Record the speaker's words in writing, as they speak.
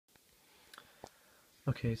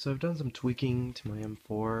Okay, so I've done some tweaking to my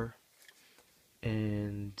M4,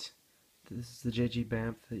 and this is the JG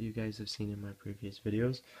Bamf that you guys have seen in my previous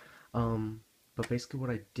videos. But basically what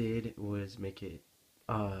I did was make it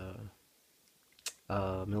uh,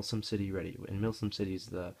 Milsim City ready, and Milsim City is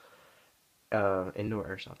the indoor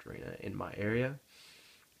airsoft arena in my area.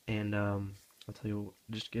 And I'll tell you,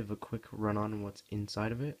 just give a quick run on what's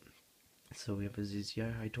inside of it. So we have a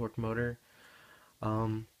ZZI high torque motor.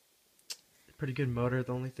 Um, Pretty good motor.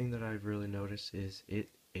 The only thing that I've really noticed is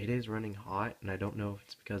it is running hot, and I don't know if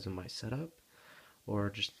it's because of my setup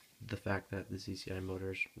or just the fact that the ZCI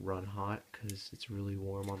motors run hot because it's really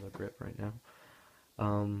warm on the grip right now.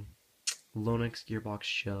 Um, Lonix gearbox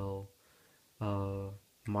shell, uh,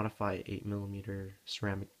 modify 8mm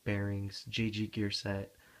ceramic bearings, JG gear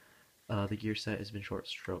set. The gear set has been short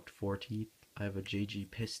stroked 4 teeth. I have a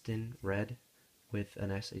JG piston red with an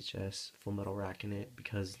SHS full metal rack in it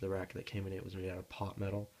because the rack that came in it was made out of pot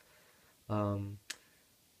metal. Um,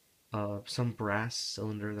 some brass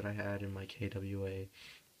cylinder that I had in my KWA,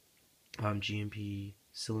 GMP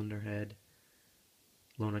cylinder head,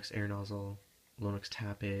 Lonix air nozzle, Lonix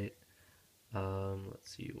tappet.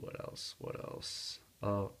 Let's see what else. What else?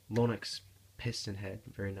 Lonix piston head,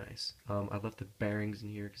 very nice. I left the bearings in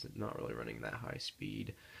here because it's not really running that high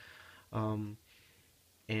speed. Um,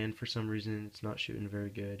 and for some reason it's not shooting very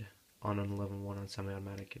good on an 11.1 on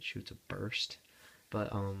semi-automatic. It shoots a burst,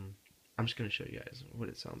 but I'm just gonna show you guys what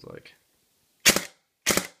it sounds like.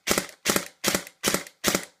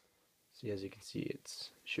 See, as you can see, it's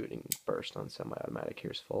shooting burst on semi-automatic.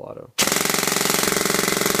 Here's full auto.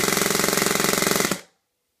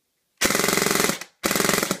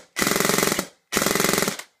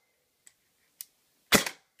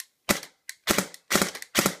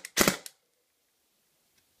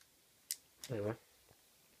 Anyway,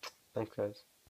 thanks guys.